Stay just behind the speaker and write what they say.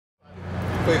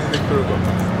plays the Kruger.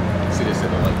 Seriously,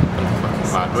 I'm like,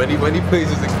 fucking mad. When he plays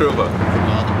the Kruger, all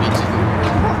the bitches.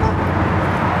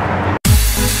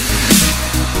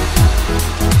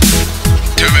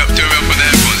 Turn me up for the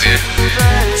headphones, yeah.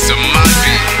 Some mad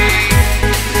beat.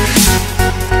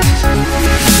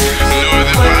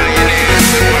 Northern Pioneers.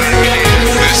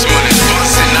 This one is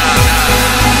busting out.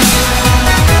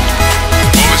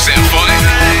 What was that, Fonik?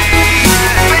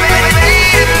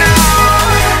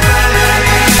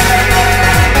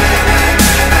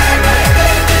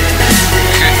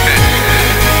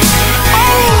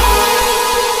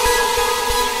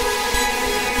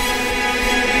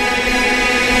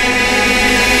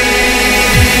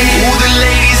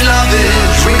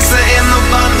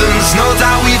 No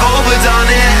doubt we've overdone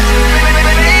it.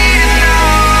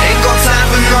 Ain't got time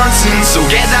for nonsense, so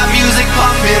get that music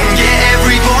pumping, get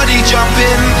everybody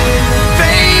jumping.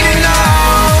 Fading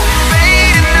now,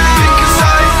 fading now. Because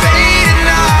I'm fading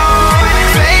now,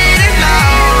 fading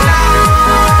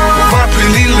now. Well, vibe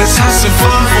really, let's have some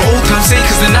fun for old time's sake,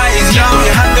 cause the night is young.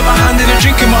 Your hand in my hand and a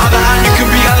drink in my other hand. You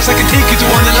can be honest, I can take you to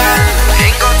Wonderland.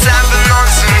 Ain't got time for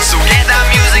nonsense, so get that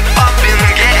music pumping,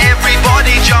 get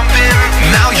everybody jumping.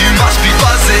 Now you must be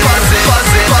buzzing, buzzing,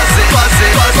 buzzing, buzzing,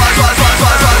 buzzing, buzzing, buzzing,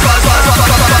 buzzing.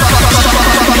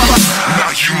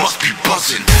 Now you must be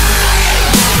buzzing.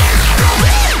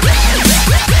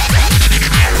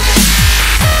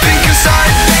 Because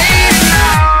I'm fading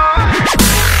now.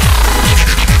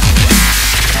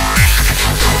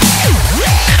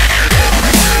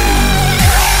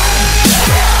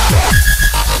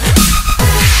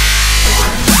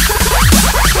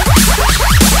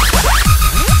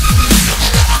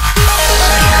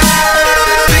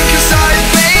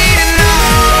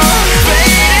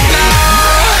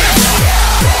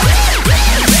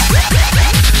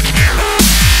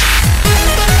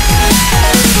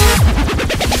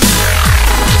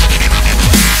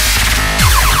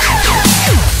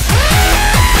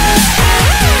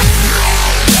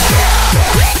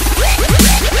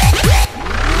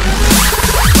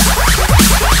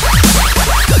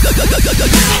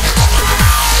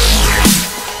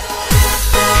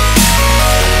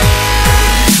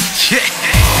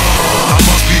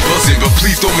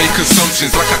 Don't make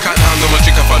assumptions like I can't handle my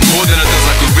drink. I've had more than a dozen.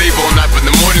 I could rave all night, but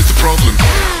the morning's the problem.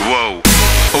 Whoa.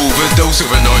 Overdose of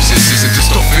a narcissism. To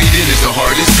stop fading is the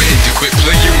hardest bit. To quit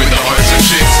playing with the hearts of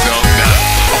chicks. No,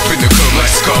 nah. Up in the club like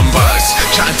scumbags,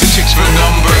 chatting to chicks for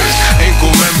numbers. Ain't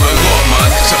gon' remember a lot, man.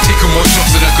 So I've taken more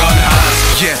shots than a gun has.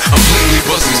 Yeah, I'm blatantly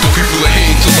buzzing. Still people are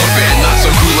hating to love it. And that's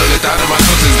so cool like the dad of my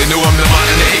cousins. They know I'm the man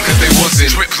and they hate cause they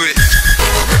wasn't. Triplet.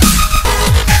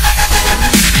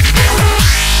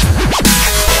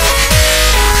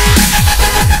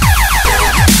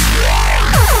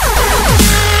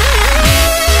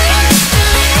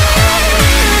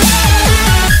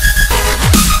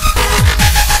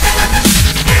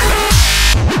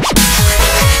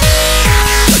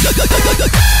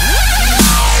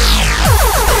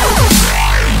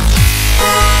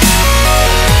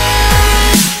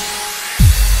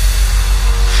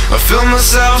 I feel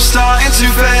myself starting to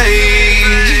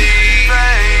fade.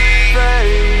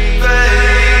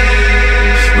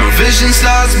 My vision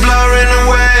starts blurring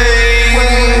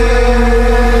away.